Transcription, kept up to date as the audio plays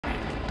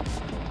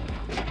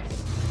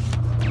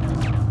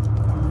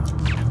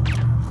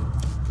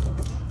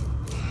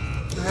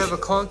have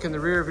a clunk in the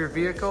rear of your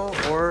vehicle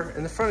or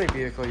in the front of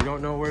your vehicle, you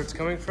don't know where it's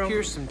coming from,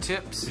 here's some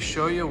tips to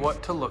show you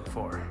what to look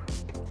for.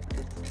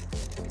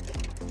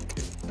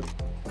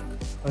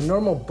 A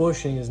normal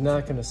bushing is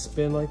not going to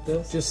spin like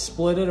this. Just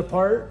split it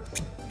apart.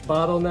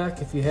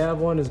 Bottleneck, if you have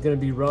one, is going to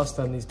be rust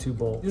on these two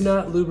bolts. Do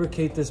not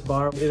lubricate this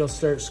bar. It'll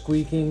start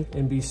squeaking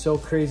and be so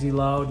crazy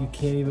loud you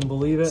can't even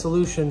believe it.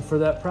 Solution for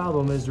that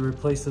problem is to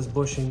replace this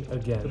bushing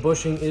again. The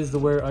bushing is the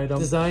wear item,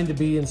 designed to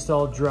be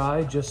installed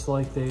dry, just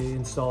like they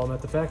install them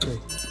at the factory.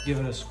 Give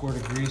it a squirt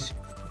of grease.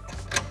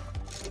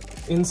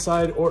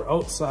 Inside or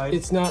outside,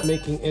 it's not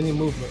making any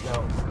movement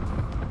now.